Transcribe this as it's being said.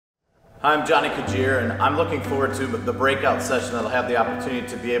Hi, I'm Johnny Kajir, and I'm looking forward to the breakout session that I'll have the opportunity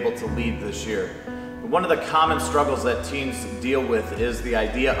to be able to lead this year. One of the common struggles that teens deal with is the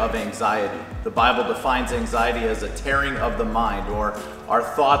idea of anxiety. The Bible defines anxiety as a tearing of the mind, or our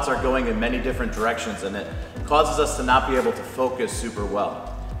thoughts are going in many different directions, and it causes us to not be able to focus super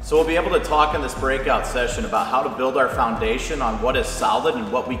well. So we'll be able to talk in this breakout session about how to build our foundation on what is solid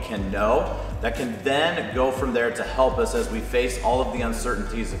and what we can know that can then go from there to help us as we face all of the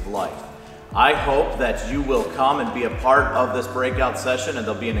uncertainties of life. I hope that you will come and be a part of this breakout session, and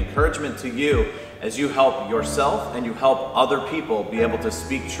there'll be an encouragement to you as you help yourself and you help other people be able to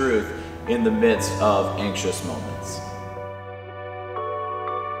speak truth in the midst of anxious moments.